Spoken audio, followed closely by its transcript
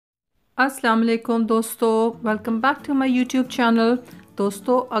अस्सलाम वालेकुम दोस्तों, welcome back to my YouTube channel.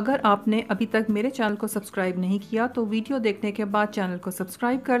 दोस्तों, अगर आपने अभी तक मेरे चैनल को सब्सक्राइब नहीं किया तो वीडियो देखने के बाद चैनल को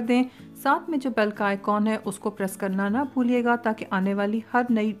सब्सक्राइब कर दें। साथ में जो बेल का आइकॉन है उसको प्रेस करना ना भूलिएगा ताकि आने वाली हर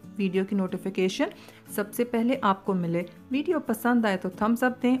नई वीडियो की नोटिफिकेशन सबसे पहले आपको मिले। वीडियो पसंद आए तो थम्स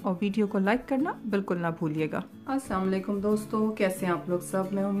अप दें और वीडियो को लाइक करना बिल्कुल ना भूलिएगा। अस्सलाम वालेकुम दोस्तों, कैसे हैं आप लोग सब।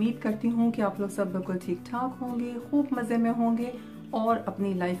 मैं उम्मीद करती हूँ कि आप लोग सब बिल्कुल ठीक ठाक होंगे, खूब मज़े में होंगे और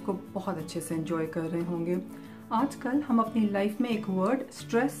अपनी लाइफ को बहुत अच्छे से एंजॉय कर रहे होंगे। आजकल हम अपनी लाइफ में एक वर्ड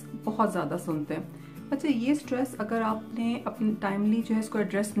स्ट्रेस बहुत ज़्यादा सुनते हैं। अच्छा, ये स्ट्रेस अगर आपने अपनी टाइमली जो है इसको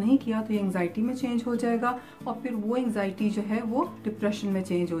एड्रेस नहीं किया तो ये एंग्जाइटी में चेंज हो जाएगा और फिर वो एंग्जाइटी जो है वो डिप्रेशन में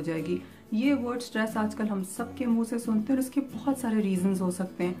चेंज हो जाएगी। ये वर्ड स्ट्रेस आजकल हम सबके मुंह से सुनते हैं और इसके बहुत सारे रीजंस हो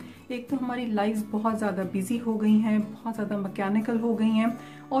सकते हैं। एक तो हमारी लाइफ्स बहुत ज़्यादा बिजी हो गई हैं, बहुत ज़्यादा मैकेनिकल हो गई हैं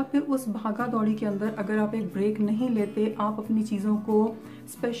और फिर उस भागा दौड़ी के अंदर अगर आप एक ब्रेक नहीं लेते, आप अपनी चीज़ों को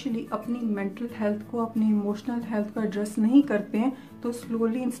स्पेशली अपनी मेंटल हेल्थ को, अपनी इमोशनल हेल्थ को एड्रेस नहीं करते हैं तो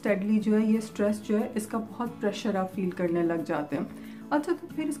स्लोली एंड स्टेडली जो है ये स्ट्रेस जो है इसका बहुत प्रेशर आप फील करने लग जाते हैं। अच्छा, तो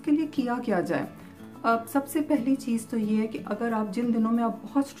फिर इसके लिए किया क्या जाए। अब सबसे पहली चीज़ तो ये है कि अगर आप जिन दिनों में आप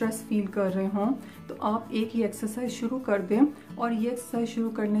बहुत स्ट्रेस फील कर रहे हों तो आप एक ही एक्सरसाइज शुरू कर दें और ये एक्सरसाइज शुरू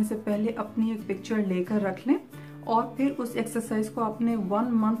करने से पहले अपनी एक पिक्चर लेकर रख लें और फिर उस एक्सरसाइज को आपने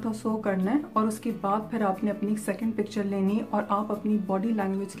 1 मंथ और सो करना है और उसके बाद फिर आपने अपनी सेकंड पिक्चर लेनी है और आप अपनी बॉडी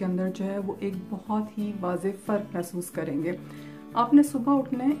लैंग्वेज के अंदर जो है वो एक बहुत ही वाज़ेह फ़र्क महसूस करेंगे। आपने सुबह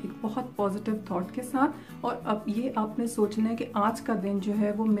उठना है एक बहुत पॉजिटिव थॉट के साथ और अब ये आपने सोचना है कि आज का दिन जो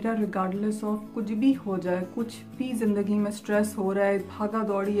है वो मेरा रिगार्डलेस ऑफ कुछ भी हो जाए, कुछ भी ज़िंदगी में स्ट्रेस हो रहा है, भागा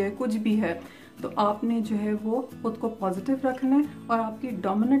दौड़ी है, कुछ भी है, तो आपने जो है वो खुद को पॉजिटिव रखना है और आपकी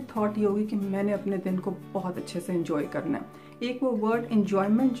डोमिनेंट थॉट ये होगी कि मैंने अपने दिन को बहुत अच्छे से एंजॉय करना है। एक वो वर्ड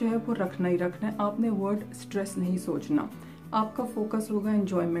एंजॉयमेंट जो है वो रखना ही रखना है, आपने वर्ड स्ट्रेस नहीं सोचना। आपका फोकस होगा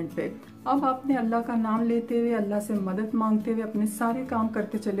एंजॉयमेंट पे। अब आपने अल्लाह का नाम लेते हुए, अल्लाह से मदद मांगते हुए अपने सारे काम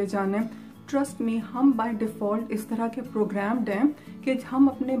करते चले जाने। ट्रस्ट में हम बाय डिफ़ॉल्ट इस तरह के प्रोग्राम्ड हैं कि हम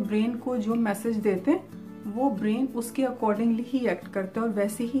अपने ब्रेन को जो मैसेज देते हैं वो ब्रेन उसके अकॉर्डिंगली ही एक्ट करता है और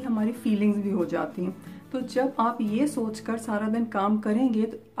वैसे ही हमारी फीलिंग्स भी हो जाती हैं। तो जब आप ये सोचकर सारा दिन काम करेंगे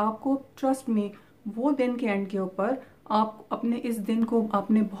तो आपको ट्रस्ट में वो दिन के एंड के ऊपर आप अपने इस दिन को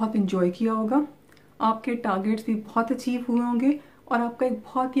आपने बहुत इंजॉय किया होगा, आपके टारगेट्स भी बहुत अचीव हुए होंगे और आपका एक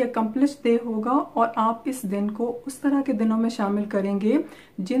बहुत ही अकम्पलिश डे होगा और आप इस दिन को उस तरह के दिनों में शामिल करेंगे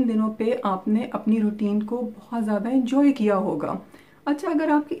जिन दिनों पे आपने अपनी रूटीन को बहुत ज़्यादा एंजॉय किया होगा। अच्छा, अगर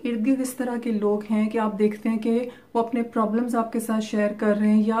आपके इर्द गिर्द इस तरह के लोग हैं कि आप देखते हैं कि वो अपने प्रॉब्लम्स आपके साथ शेयर कर रहे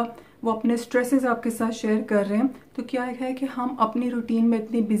हैं या वो अपने स्ट्रेसेस आपके साथ शेयर कर रहे हैं, तो क्या है कि हम अपनी रूटीन में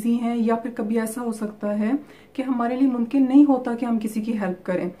इतने बिजी हैं या फिर कभी ऐसा हो सकता है कि हमारे लिए मुमकिन नहीं होता कि हम किसी की हेल्प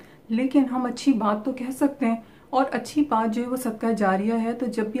करें, लेकिन हम अच्छी बात तो कह सकते हैं और अच्छी बात जो है वो सदका जारिया है। तो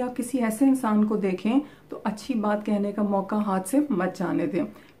जब भी आप किसी ऐसे इंसान को देखें तो अच्छी बात कहने का मौका हाथ से मत जाने दें,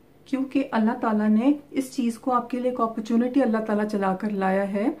 क्योंकि अल्लाह ताला ने इस चीज़ को आपके लिए एक अपॉर्चुनिटी अल्लाह ताला चला कर लाया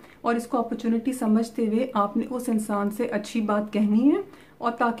है और इसको अपॉर्चुनिटी समझते हुए आपने उस इंसान से अच्छी बात कहनी है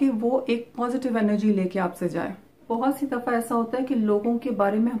और ताकि वो एक पॉजिटिव एनर्जी लेके आपसे जाए। बहुत सी दफ़ा ऐसा होता है कि लोगों के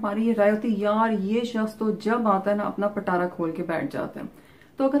बारे में हमारी ये राय होती है, यार ये शख्स तो जब आता है ना अपना पटारा खोल के बैठ जाता है।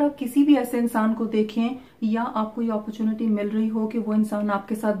 तो अगर आप किसी भी ऐसे इंसान को देखें या आपको ये अपॉर्चुनिटी मिल रही हो कि वो इंसान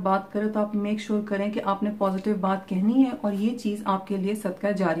आपके साथ बात करे तो आप मेक श्योर करें कि आपने पॉजिटिव बात कहनी है और ये चीज़ आपके लिए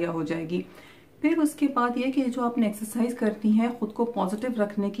सदका जारिया हो जाएगी। फिर उसके बाद ये कि जो आपने एक्सरसाइज करनी है खुद को पॉजिटिव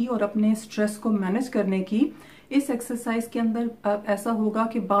रखने की और अपने स्ट्रेस को मैनेज करने की, इस एक्सरसाइज के अंदर ऐसा होगा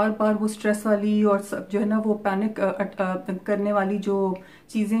कि बार बार वो स्ट्रेस वाली और जो है ना वो पैनिक करने वाली जो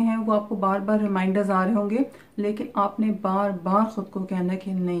चीज़ें हैं वो आपको बार बार रिमाइंडर्स आ रहे होंगे, लेकिन आपने बार बार खुद को कहना है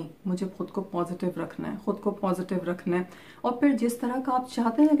कि नहीं, मुझे खुद को पॉजिटिव रखना है, खुद को पॉजिटिव रखना है। और फिर जिस तरह का आप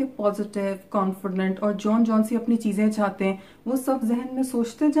चाहते हैं कि पॉजिटिव, कॉन्फिडेंट और जॉन जॉन सी अपनी चीज़ें चाहते हैं वो सब जहन में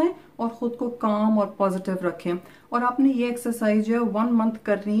सोचते जाएं और ख़ुद को काम और पॉजिटिव रखें। और आपने ये एक्सरसाइज जो है 1 मंथ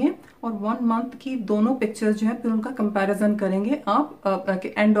करनी है और 1 मंथ की दोनों पिक्चर्स जो है फिर उनका कंपैरिजन करेंगे आप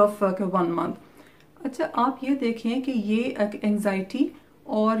एंड ऑफ 1 मंथ। अच्छा, आप ये देखें कि ये एंजाइटी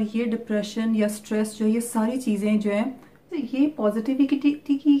और ये डिप्रेशन या स्ट्रेस जो ये सारी चीज़ें जो हैं, तो ये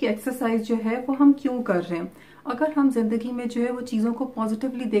पॉजिटिविटी की एक्सरसाइज जो है वो हम क्यों कर रहे हैं। अगर हम जिंदगी में जो है वो चीज़ों को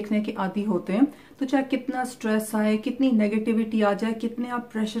पॉजिटिवली देखने के आदी होते हैं तो चाहे कितना स्ट्रेस आए, कितनी नेगेटिविटी आ जाए, कितने आप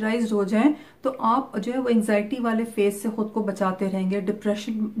प्रेशराइज्ड हो जाएं, तो आप जो है वो एंजाइटी वाले फेज से खुद को बचाते रहेंगे,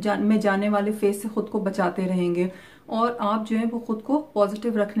 डिप्रेशन में जाने वाले फेज से खुद को बचाते रहेंगे और आप जो है वो खुद को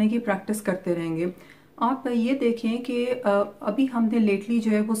पॉजिटिव रखने की प्रैक्टिस करते रहेंगे। आप ये देखें कि अभी हमने लेटली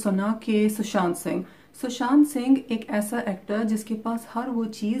जो है वो सुना कि सुशांत सिंह एक ऐसा एक्टर जिसके पास हर वो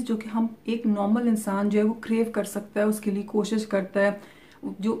चीज़ जो कि हम एक नॉर्मल इंसान जो है वो क्रेव कर सकता है, उसके लिए कोशिश करता है।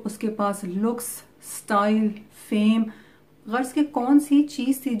 जो उसके पास लुक्स, स्टाइल, फेम, गर्ज के कौन सी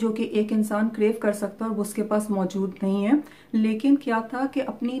चीज थी जो कि एक इंसान क्रेव कर सकता है और वो उसके पास मौजूद नहीं है। लेकिन क्या था कि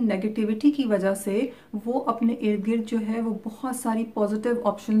अपनी नेगेटिविटी की वजह से वो अपने इर्द गिर्द जो है वो बहुत सारी पॉजिटिव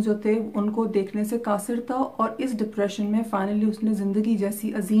ऑप्शन जो थे उनको देखने से कासिर था, और इस डिप्रेशन में फाइनली उसने जिंदगी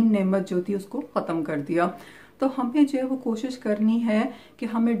जैसी अजीम नेमत जो थी उसको खत्म कर दिया। तो हमें जो है वो कोशिश करनी है कि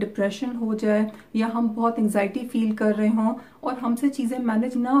हमें डिप्रेशन हो जाए या हम बहुत एंजाइटी फील कर रहे हों और हमसे चीज़ें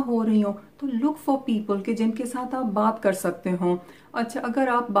मैनेज ना हो रही हों, तो लुक फॉर पीपल के जिनके साथ आप बात कर सकते हो। अच्छा, अगर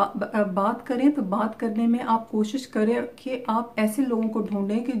आप बात करें तो बात करने में आप कोशिश करें कि आप ऐसे लोगों को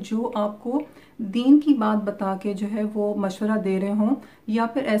ढूंढें कि जो आपको दीन की बात बता के जो है वो मशवरा दे रहे हों, या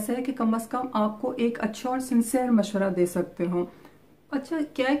फिर ऐसा है कि कम से कम आपको एक अच्छा और सिंसियर मशवरा दे सकते हो। अच्छा,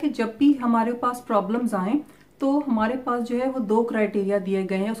 क्या है कि जब भी हमारे पास प्रॉब्लम्स आए तो हमारे पास जो है वो दो क्राइटेरिया दिए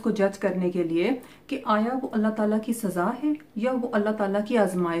गए हैं उसको जज करने के लिए कि आया वो अल्लाह ताला की सज़ा है या वो अल्लाह ताला की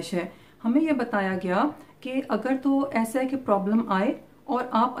आजमाइश है। हमें यह बताया गया कि अगर तो ऐसा है कि प्रॉब्लम आए और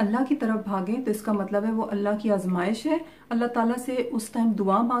आप अल्लाह की तरफ भागें तो इसका मतलब है वो अल्लाह की आजमाइश है। अल्लाह ताला से उस टाइम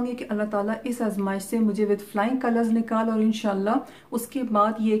दुआ मांगे कि अल्लाह ताला इस आजमाइश से मुझे विद फ्लाइंग कलर्स निकाल, और इंशाल्लाह उसके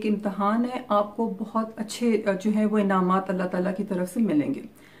बाद ये एक इम्तहान है, आपको बहुत अच्छे जो है वो इनामात अल्लाह ताला की तरफ से मिलेंगे।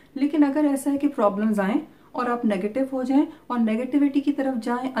 लेकिन अगर ऐसा है कि प्रॉब्लम्स आए और आप नेगेटिव हो जाएं और नेगेटिविटी की तरफ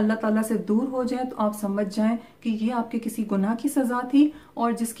जाएं, अल्लाह ताला से दूर हो जाएं, तो आप समझ जाएं कि ये आपके किसी गुनाह की सज़ा थी,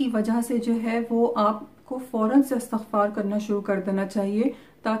 और जिसकी वजह से जो है वो आपको फ़ौरन से इस्तग़फ़ार करना शुरू कर देना चाहिए,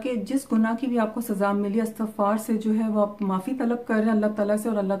 ताकि जिस गुनाह की भी आपको सज़ा मिली इस्तग़फ़ार से जो है वो आप माफ़ी तलब कर रहे हैं अल्लाह ताला से,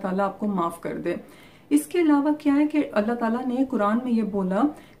 और अल्लाह ताला आपको माफ़ कर दे। इसके अलावा क्या है कि अल्लाह ताला ने कुरान में ये बोला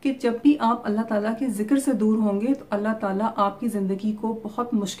कि जब भी आप अल्लाह ताला के जिक्र से दूर होंगे तो अल्लाह ताला आपकी ज़िंदगी को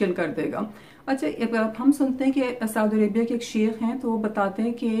बहुत मुश्किल कर देगा। अच्छा, हम सुनते हैं कि सऊदी अरेबिया के एक शेख हैं, तो वो बताते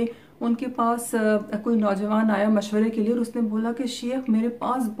हैं कि उनके पास कोई नौजवान आया मशवरे के लिए और उसने बोला कि शेख मेरे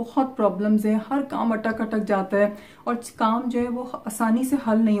पास बहुत प्रॉब्लम्स हैं, हर काम अटक अटक जाता है और काम जो है वो आसानी से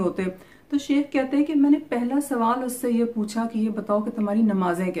हल नहीं होते। तो शेख कहते हैं कि मैंने पहला सवाल उससे ये पूछा कि ये बताओ कि तुम्हारी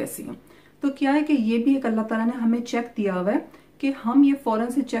नमाजें कैसी हैं। तो क्या है कि ये भी एक अल्लाह ताला ने हमें चेक दिया हुआ है कि हम ये फौरन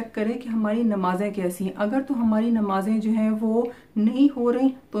से चेक करें कि हमारी नमाजें कैसी हैं। अगर तो हमारी नमाजें जो हैं वो नहीं हो रही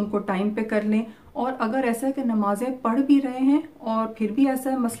तो उनको टाइम पे कर लें, और अगर ऐसा है कि नमाजें पढ़ भी रहे हैं और फिर भी ऐसा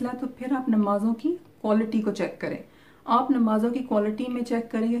है मसला, तो फिर आप नमाजों की क्वालिटी को चेक करें। आप नमाजों की क्वालिटी में चेक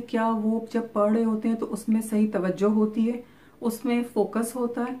करें क्या वो जब पढ़ रहे होते हैं तो उसमें सही तवज्जो होती है, उसमें फोकस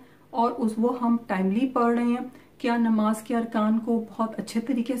होता है, और उस वो हम टाइमली पढ़ रहे हैं, क्या नमाज के अरकान को बहुत अच्छे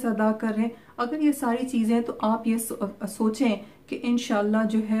तरीके से अदा कर रहे हैं। अगर ये सारी चीज़ें, तो आप ये सोचें कि इंशाल्लाह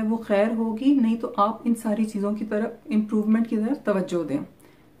जो है वो खैर होगी, नहीं तो आप इन सारी चीज़ों की तरफ, इम्प्रूवमेंट की तरफ तवज्जो दें।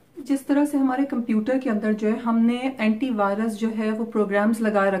 जिस तरह से हमारे कंप्यूटर के अंदर जो है हमने एंटीवायरस जो है वो प्रोग्राम्स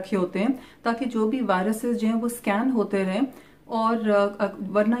लगाए रखे होते हैं ताकि जो भी वायरसेस जो हैं वो स्कैन होते रहें, और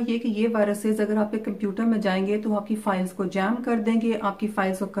वरना ये कि ये वायरसेस अगर आपके कंप्यूटर में जाएंगे तो आपकी फाइल्स को जैम कर देंगे, आपकी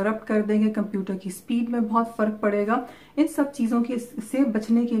फाइल्स को करप्ट कर देंगे, कंप्यूटर की स्पीड में बहुत फर्क पड़ेगा। इन सब चीज़ों के से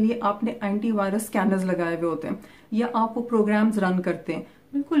बचने के लिए आपने एंटीवायरस स्कैनर्स लगाए हुए होते हैं या आप वो प्रोग्राम्स रन करते हैं।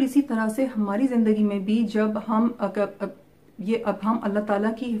 बिल्कुल इसी तरह से हमारी ज़िंदगी में भी जब हम अब हम अल्लाह ताला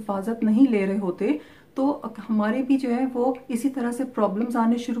की हिफाजत नहीं ले रहे होते तो हमारे भी जो है वो इसी तरह से प्रॉब्लम्स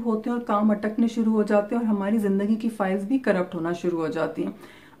आने शुरू होते हैं और काम अटकने शुरू हो जाते हैं और हमारी ज़िंदगी की फाइल्स भी करप्ट होना शुरू हो जाती हैं।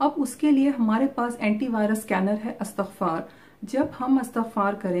 अब उसके लिए हमारे पास एंटीवायरस स्कैनर है इस्तग़फ़ार। जब हम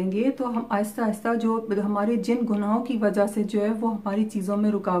इस्तग़फ़ार करेंगे तो हम आहिस्ता आहिस्ता जो हमारे जिन गुनाहों की वजह से जो है वो हमारी चीज़ों में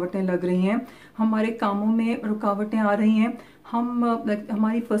रुकावटें लग रही हैं, हमारे कामों में रुकावटें आ रही हैं, हम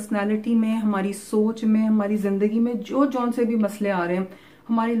हमारी पर्सनालिटी में, हमारी सोच में, हमारी ज़िंदगी में जो जौन से भी मसले आ रहे हैं,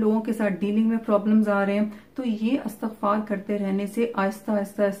 हमारे लोगों के साथ डीलिंग में प्रॉब्लम्स आ रहे हैं, तो ये इस्तग़फ़ार करते रहने से आहिस्ता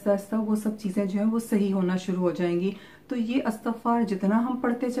आहिस्ता आहिस्ता आहिस्ता वो सब चीज़ें जो है वो सही होना शुरू हो जाएंगी। तो ये इस्तग़फ़ार जितना हम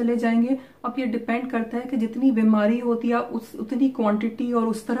पढ़ते चले जाएंगे, अब ये डिपेंड करता है कि जितनी बीमारी होती है उतनी क्वांटिटी और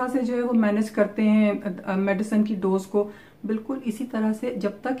उस तरह से जो है वो मैनेज करते हैं मेडिसिन की डोज को। बिल्कुल इसी तरह से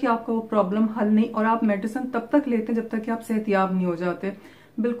जब तक कि आपका वो प्रॉब्लम हल नहीं, और आप मेडिसिन तब तक लेते हैं जब तक कि आप सेहतयाब नहीं हो जाते,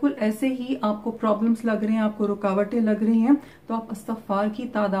 बिल्कुल ऐसे ही आपको प्रॉब्लम्स लग रहे हैं, आपको रुकावटें लग रही हैं, तो आप इस्तग़फ़ार की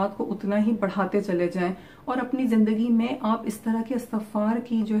तादाद को उतना ही बढ़ाते चले जाएं और अपनी ज़िंदगी में आप इस तरह के इस्तग़फ़ार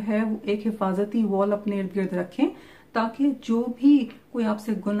की जो है वो एक हिफाजती वॉल अपने इर्द गिर्द रखें, ताकि जो भी कोई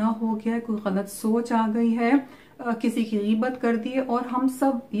आपसे गुनाह हो गया है, कोई गलत सोच आ गई है, किसी की गीबत कर दी है, और हम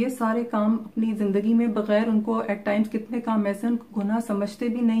सब ये सारे काम अपनी ज़िंदगी में बगैर उनको एट टाइम्स कितने काम ऐसे उनको गुनाह समझते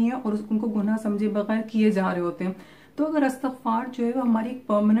भी नहीं है और उनको गुनाह समझे बगैर किए जा रहे होते हैं। तो अगर इस्तग़फ़ार जो है वो हमारी एक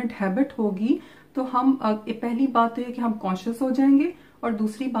परमानेंट हैबिट होगी तो हम पहली बात तो ये कि हम कॉन्शियस हो जाएंगे, और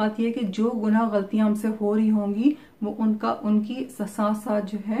दूसरी बात ये कि जो गुनाह गलतियां हमसे हो रही होंगी वो उनकी साथ साथ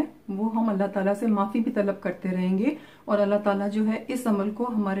जो है वो हम अल्लाह ताला से माफ़ी भी तलब करते रहेंगे, और अल्लाह ताला जो है इस अमल को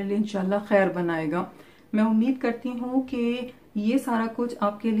हमारे लिए इंशाल्लाह खैर बनाएगा। मैं उम्मीद करती हूँ कि ये सारा कुछ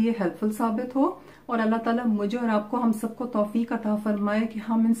आपके लिए हेल्पफुल साबित हो, और अल्लाह ताला मुझे और आपको हम सबको तौफीक अता फरमाए कि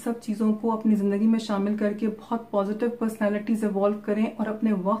हम इन सब चीज़ों को अपनी ज़िंदगी में शामिल करके बहुत पॉजिटिव पर्सनैलिटीज़ इवॉल्व करें और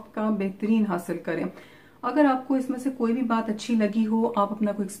अपने वक्त का बेहतरीन हासिल करें। अगर आपको इसमें से कोई भी बात अच्छी लगी हो, आप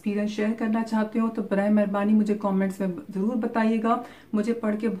अपना कोई एक्सपीरियंस शेयर करना चाहते हो, तो बराए मेहरबानी मुझे कमेंट्स में ज़रूर बताइएगा। मुझे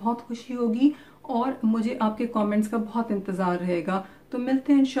पढ़ के बहुत खुशी होगी और मुझे आपके कमेंट्स का बहुत इंतज़ार रहेगा। तो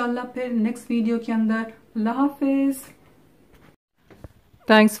मिलते हैं इंशाल्लाह फिर नेक्स्ट वीडियो के अंदर। अल्लाह हाफिज़।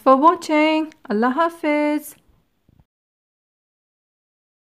 Thanks for watching. अल्लाह हाफिज़।